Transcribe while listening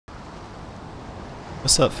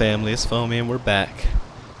What's up, family? It's FOAMY and we're back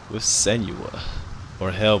with Senua,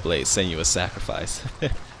 or Hellblade, Senua's Sacrifice.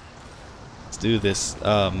 Let's do this.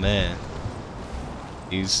 Oh man,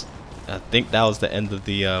 I think that was the end of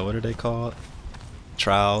the what are they called?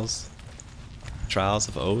 Trials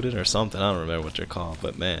of Odin or something. I don't remember what they're called,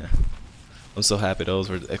 but man, I'm so happy those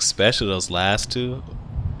were, especially those last two,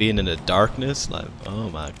 being in the darkness. Like, oh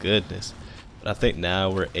my goodness. But I think now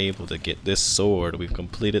we're able to get this sword. We've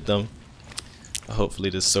completed them. Hopefully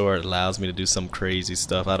this sword allows me to do some crazy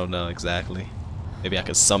stuff. I don't know exactly. Maybe I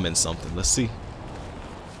could summon something. Let's see.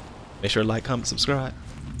 Make sure to like, comment, subscribe.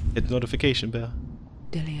 Hit the notification bell.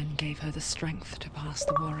 Dillion gave her the strength to pass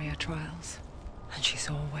the warrior trials, and she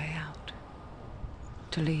saw a way out.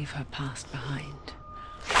 To leave her past behind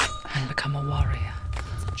and become a warrior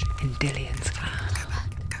in Dillion's clan. Go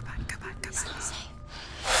back. It's not safe.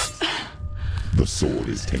 The sword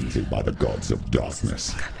is tainted by the gods of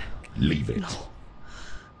darkness. Leave it. No.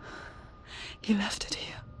 He left it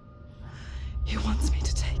here. He wants me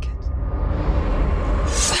to take it.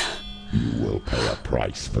 You will pay a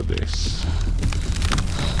price for this.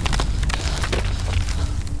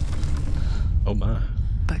 Oh my.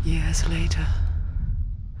 But years later,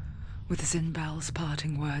 with Zinbel's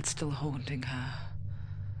parting words still haunting her,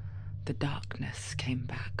 the darkness came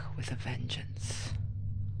back with a vengeance.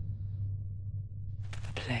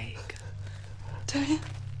 A plague. Dillion?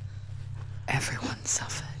 Everyone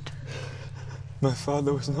suffered. My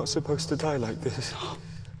father was not supposed to die like this.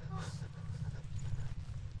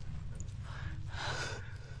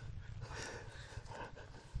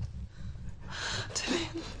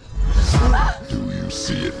 Dillion. Do you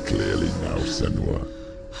see it clearly now, Senua?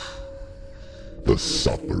 The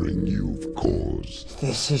suffering you've caused.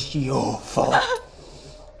 This is your fault.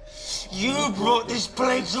 You brought this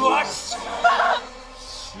plague to us.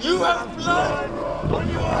 You have blood on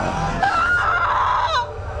your hands.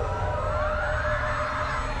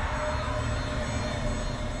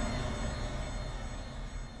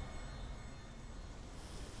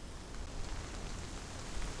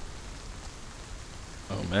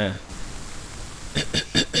 Oh man.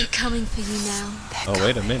 They're coming for you now. Oh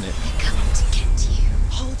wait a minute. They're coming to get you.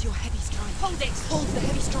 Hold your heavy strike. Hold it. Hold the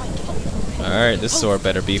heavy strike. Alright, this sword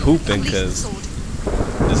better be hooping, cause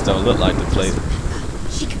this don't look like the place.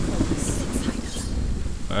 She can sit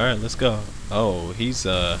inside. Alright, let's go. Oh, he's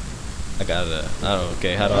I gotta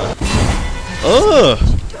okay, how do I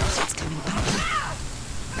It's coming back.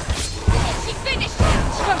 She finished.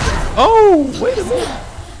 Oh, wait a minute.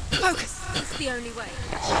 Focus. It's the only way.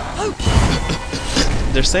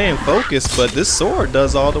 They're saying focus, but this sword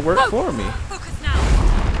does all the work for me. Focus now.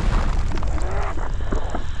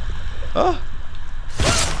 Oh.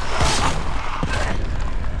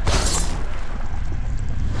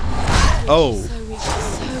 Oh.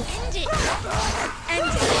 End it. End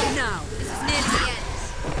it now. This is nearly the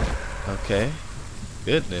end. Okay.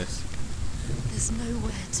 Goodness. There's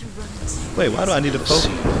nowhere to run to. Wait, why do I need to focus?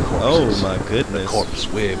 Oh my The goodness. corpse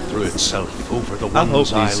waved through itself over the I hope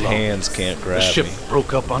ones I these loved. hands can't The grab ship me.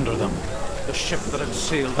 broke up under them. The ship that had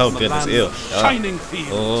sailed Oh from the goodness, land ew. of shining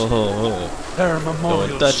fields. Oh. Their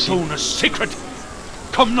memorial touch stone is sacred.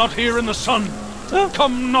 Come not here in the sun.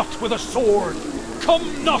 Come not with a sword.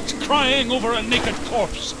 Come not crying over a naked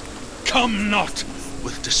corpse. Come not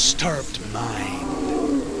with disturbed mind.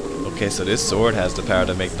 Okay, so this sword has the power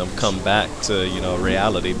to make them come back to, you know,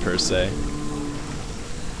 reality per se.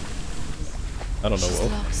 I don't know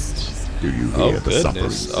what. Do you Oh hear the suffering,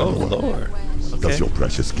 goodness. Oh Senua? Lord. Does Okay. your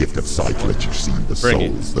precious gift of sight let you see the Bring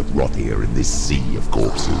it. souls that rot here in this sea of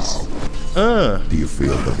corpses? Do you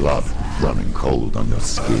feel the blood running cold on your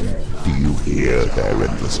skin? Do you hear their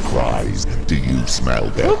endless cries? Do you smell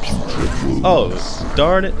their putrid wounds? Oh,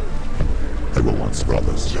 darn it. They were once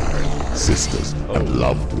brothers, sisters, and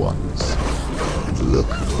loved ones. And look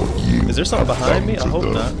what you Is there something have behind me? done I to hope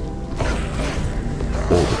them. not.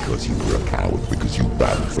 Or because you were a coward, because you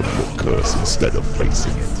ran from your curse instead of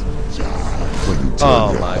facing it. When you turned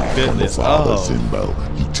Oh your my back goodness. on your father, Oh.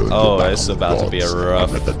 Zinbel, you turned Oh, your back it's on the about to be a gods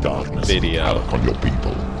rough and let the darkness video. havoc on your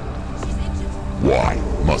people. Why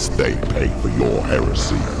must they pay for your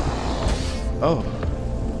heresy? Oh.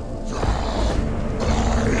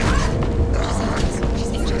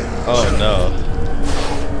 Oh no.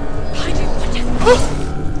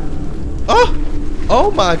 Oh!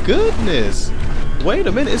 Oh my goodness! Wait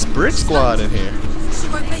a minute, it's Brick Squad in here. She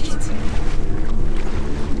won't make it.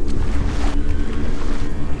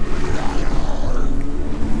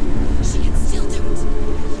 She can still do it.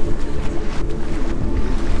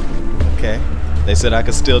 Okay. They said I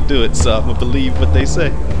could still do it, so I'm gonna believe what they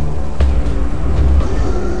say.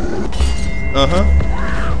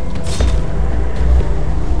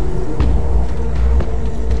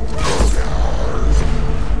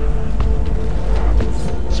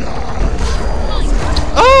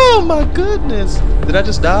 goodness! Did I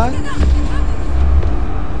just die?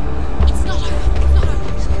 It's not over. It's not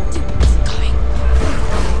over. Keep going.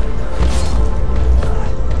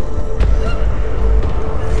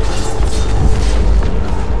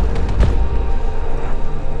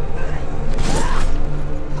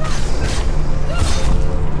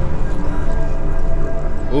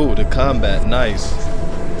 Ooh, the combat, nice.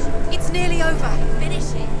 It's nearly over.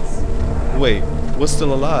 Finish it. Wait, what's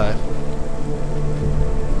still alive?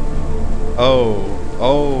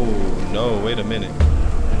 Oh, no, wait a minute.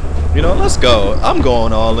 You know, let's go. I'm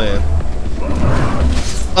going all in.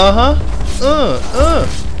 Uh-huh.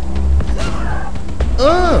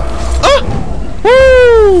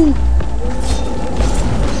 Woo!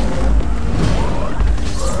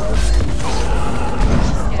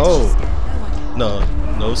 Oh. No,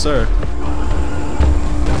 no, sir.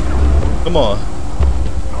 Come on.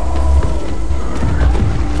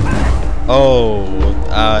 Oh,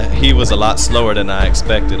 he was a lot slower than I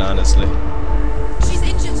expected, honestly. She's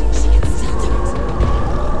injured. She can still do it.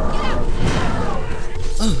 Get out.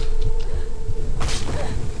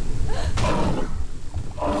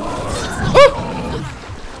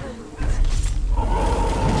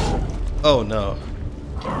 Oh no.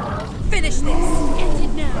 Finish this. End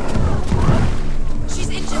it now. She's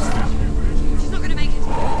injured. She's not gonna make it.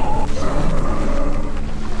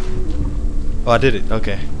 Oh, I did it.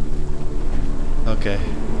 Okay. Okay.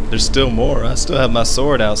 There's still more. I still have my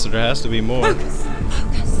sword out, so there has to be more. Focus.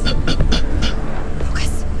 Focus.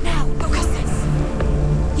 Focus. Now. Focus this.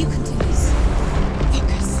 You can do this.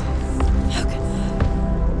 Focus. Focus.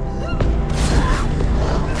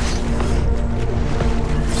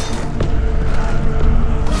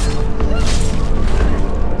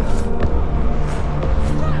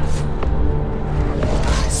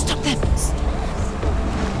 Stop them.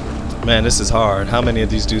 Man, this is hard. How many of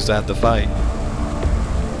these dudes do I have to fight?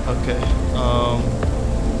 Okay.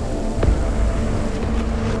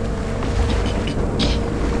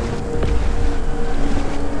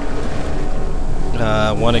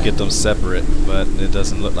 I want to get them separate, but it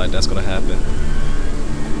doesn't look like that's going to happen.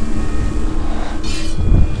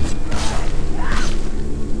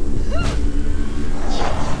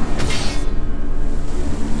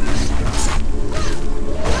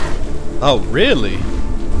 Oh, really?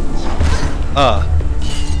 Uh-huh.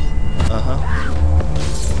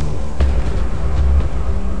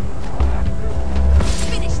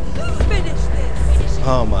 Finish this. Finish this.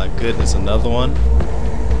 Oh my goodness, another one?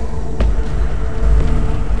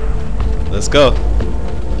 Let's go.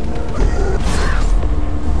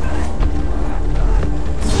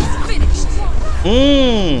 Finished.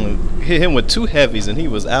 Hit him with 2 heavies and he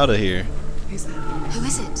was out of here. Who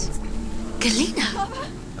is it? Galena.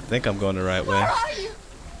 I think I'm going the right way.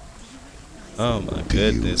 Oh my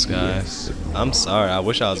goodness, guys. I'm sorry. I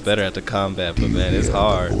wish I was better at the combat, but man, it's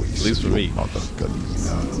hard. At least for me.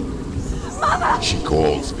 She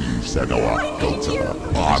calls for you, Senua. Go to her.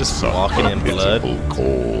 Just Answer walking her in blood. pitiful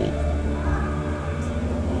call.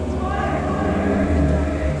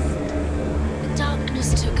 The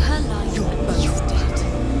darkness took her life. You're both dead.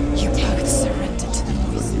 You both surrendered to the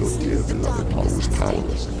Even voice. your dear beloved mother was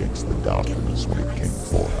powerless against the darkness when it came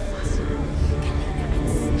for her.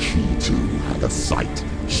 She too had a sight.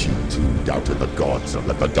 She too doubted the gods and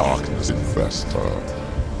let the darkness infest her.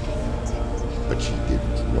 But she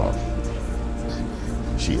didn't run.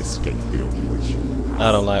 She escaped the illusion.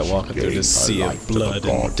 I don't like walking She through gave this her sea life of to the blood and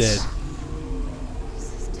gods. dead.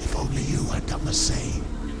 If only you had done the same,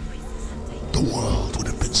 the world would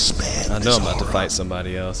have been spared. I know I'm about to fight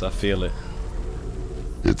somebody else. I feel it.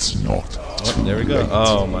 It's not. Oh, there we go.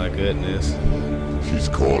 Oh my goodness. She's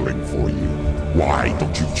calling for you. Why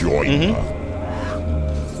don't you join her?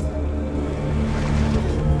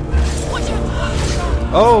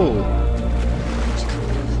 Oh!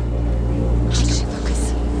 How did she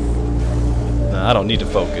focus? Nah, I don't need to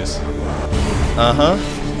focus. Uh-huh.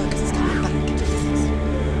 Focus is coming back.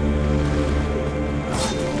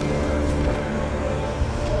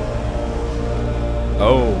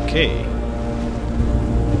 Okay.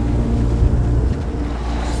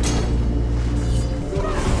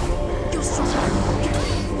 You're strong.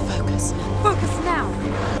 Focus. Focus now.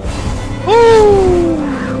 Woo!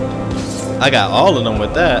 I got all of them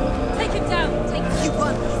with that. Take him down. Take him. You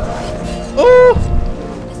won. Ooh!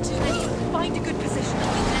 There's too many. Find a good position. We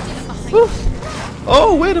can let him behind. Ooh.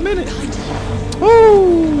 Oh, wait a minute.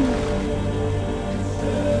 Ooh!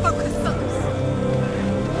 Focus. Focus.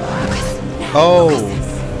 Focus. Now. Oh.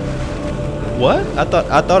 What? I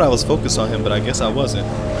thought I was focused on him, but I guess I wasn't.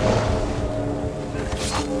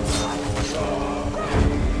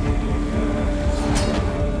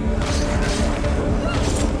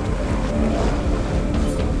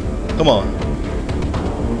 Come on.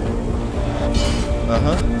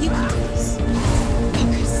 Uh-huh. You can do this.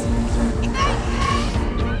 Focus.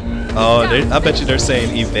 Oh, I bet you they're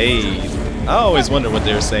saying evade. I always wonder what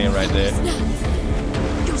they were saying right there. Now.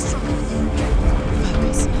 You're stronger than them.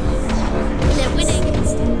 Focus. They're winning.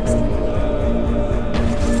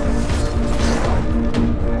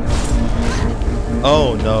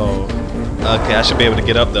 Oh no. Okay, I should be able to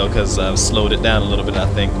get up though, because I've slowed it down a little bit, I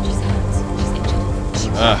think. She's hurt. She's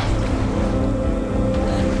injured.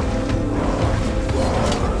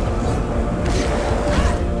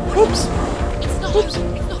 Oops. It's not Oops.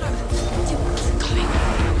 over. It's not over. Do what's going.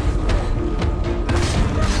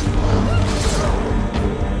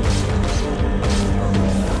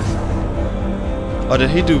 Oh, did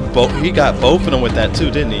he do both? He got both of them with that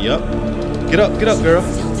too, didn't he? Yup. Get up, girl.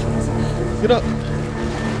 Get up.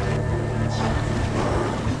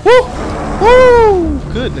 Woo! Woo!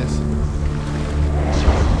 Goodness.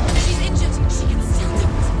 She's injured. She can still do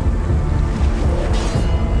it.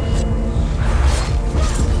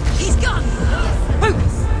 He's gone.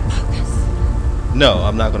 Focus. Focus. No,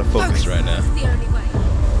 I'm not gonna focus right now. That's the only way.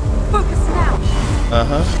 Focus now.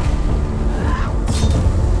 Uh-huh.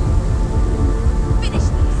 Finish this.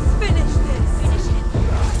 Finish this. Finish it.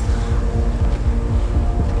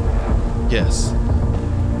 Yes.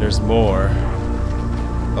 There's more.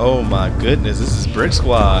 Oh my goodness, this is Brick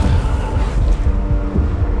Squad.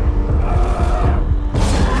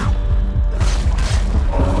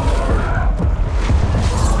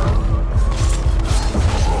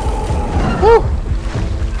 Woo!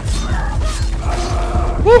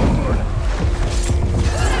 Woo!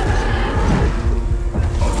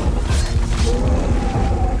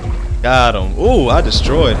 Got him. Ooh, I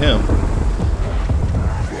destroyed him.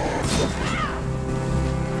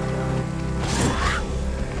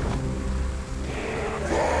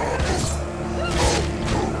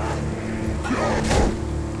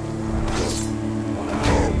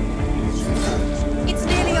 It's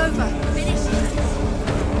nearly over. Finish it.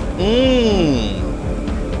 Mmm.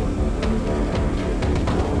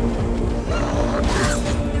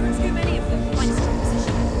 There are too many of them. Find some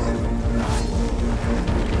position.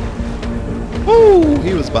 Woo!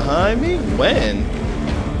 He was behind me? When?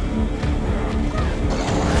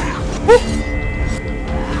 Woo!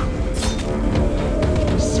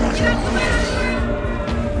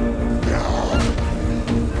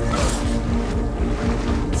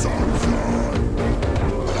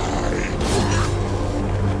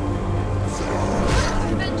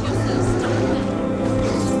 Prevent yourself. Stop them.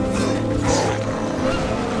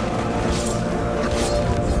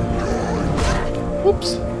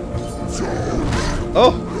 Whoops.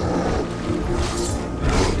 Oh!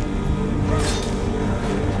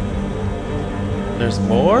 There's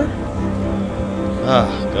more? Ah,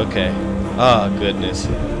 okay. Ah, goodness.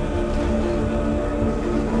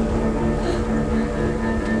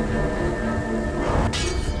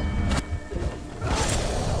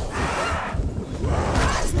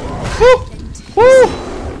 Woo! Woo!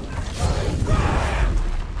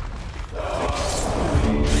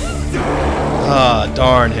 Ah,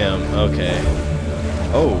 darn him. Okay.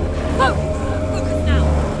 Oh. Focus. Focus now.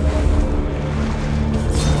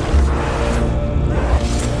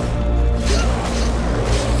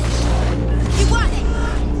 You won it.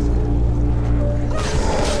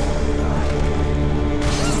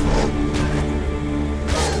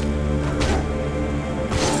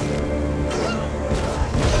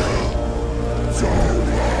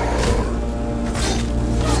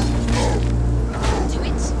 Do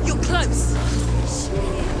it. You're close.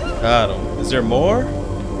 Got him. Is there more?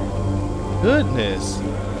 Goodness.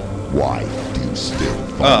 Why do you still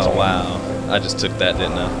fight Oh, on? wow. I just took that,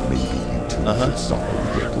 didn't I? Maybe you two should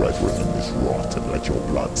summon your brethren in this rot and let your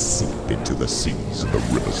blood seep into the seas and the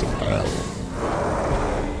rivers of hell.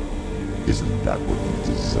 Isn't that what you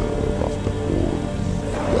deserve after all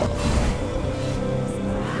you've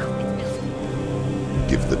done?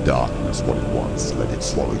 Give the darkness what it wants, let it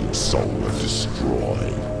swallow your soul and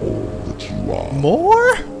destroy all that you are.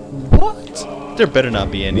 More? What? There better not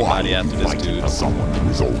be anybody Why after are you this fighting dude. for someone who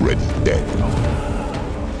is already dead?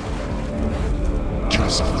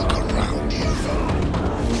 Just look around you.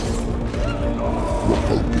 What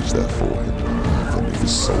hope is there for him, even if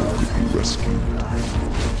his soul could be rescued?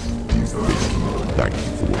 Do you think he will thank you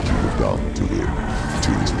for what you have done to him,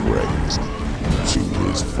 to his friends, to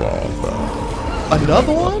his father?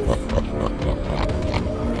 Another one?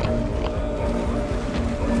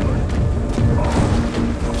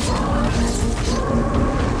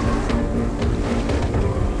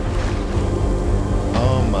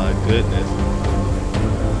 Oh my goodness.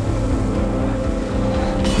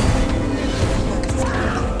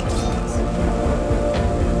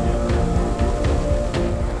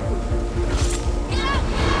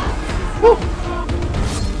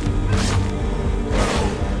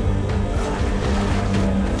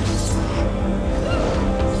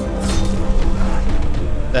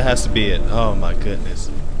 has to be it. Oh my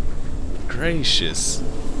goodness. Gracious.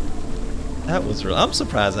 That was real. I'm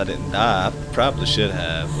surprised I didn't die. I probably should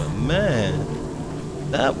have, but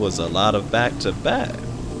man, that was a lot of back-to-back.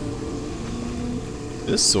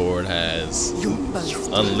 This sword has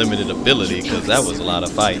unlimited ability because that was a lot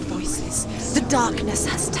of fighting. The darkness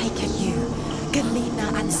has taken you.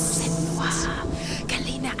 Galena and Senua.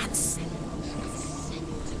 Galena and Senua.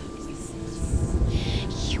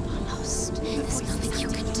 You are lost. There's nothing you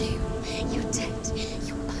can do. You're dead.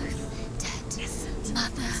 You're both dead.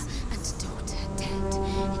 Mother and daughter dead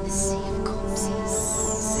in the sea of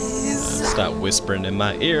corpses. Stop whispering in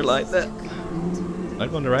my ear like that. Am I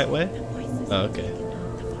going the right way? Oh, okay.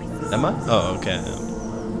 Am I? Oh, okay.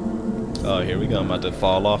 Oh, here we go. I'm about to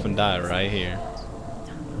fall off and die right here.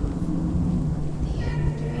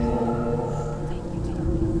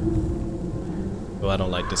 Oh, I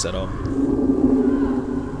don't like this at all.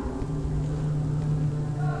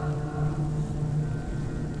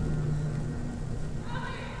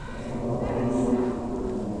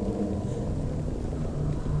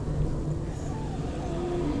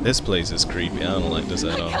 This place is creepy. I don't like this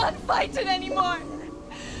at all. I can't fight it anymore.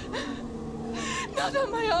 Not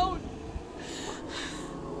on my own.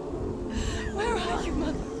 Where are you,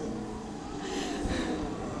 Mother?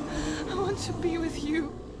 I want to be with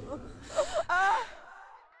you.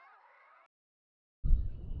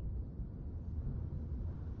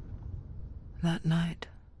 That night,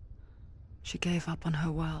 she gave up on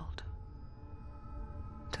her world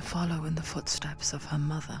to follow in the footsteps of her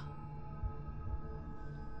mother,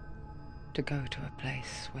 to go to a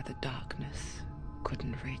place where the darkness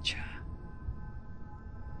couldn't reach her.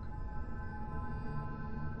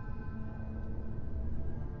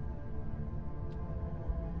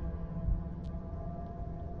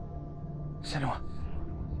 Senua,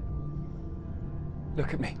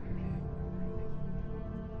 look at me.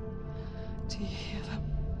 Do you hear them?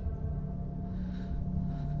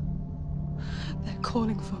 They're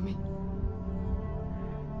calling for me.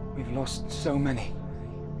 We've lost so many.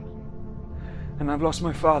 And I've lost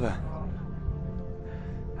my father.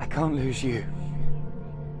 I can't lose you.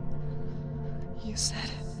 You said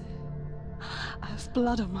it. I have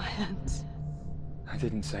blood on my hands. I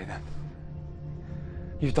didn't say that.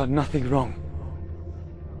 You've done nothing wrong.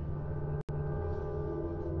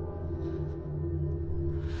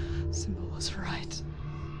 Symbol was right.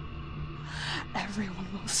 Everyone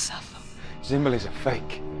will suffer. Zimbel is a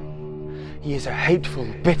fake. He is a hateful,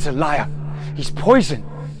 bitter liar. He's poison.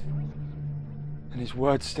 And his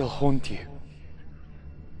words still haunt you.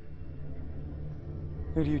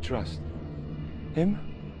 Who do you trust? Him?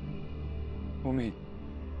 Or me?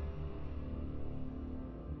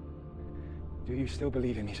 Do you still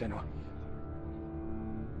believe in me, Senua?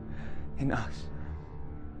 In us?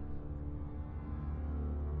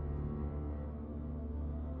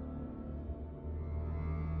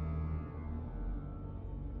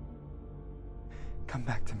 Come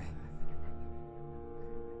back to me.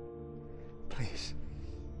 Please.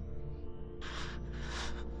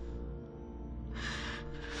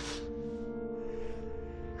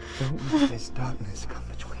 Don't let this darkness come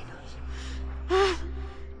between us.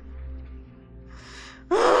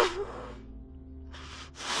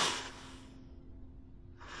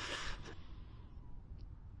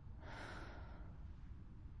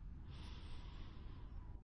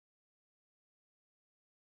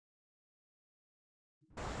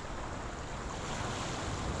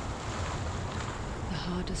 The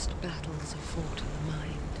hardest battles are fought in the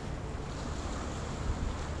mind.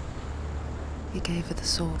 He gave her the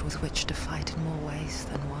sword with which to fight in more ways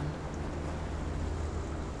than one.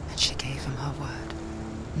 And she gave him her word,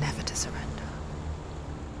 never to surrender.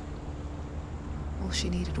 All she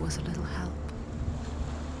needed was a little help.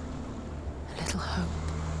 A little hope.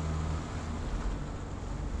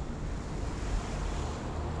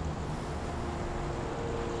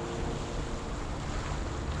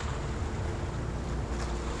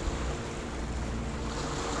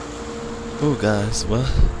 Oh guys, well,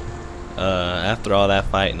 after all that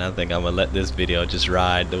fighting, I think I'm gonna let this video just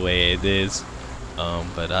ride the way it is.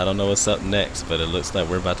 But I don't know what's up next, but it looks like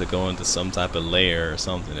we're about to go into some type of lair or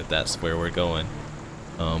something, if that's where we're going.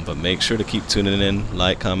 But make sure to keep tuning in,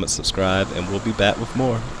 like, comment, subscribe, and we'll be back with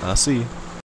more. I'll see you.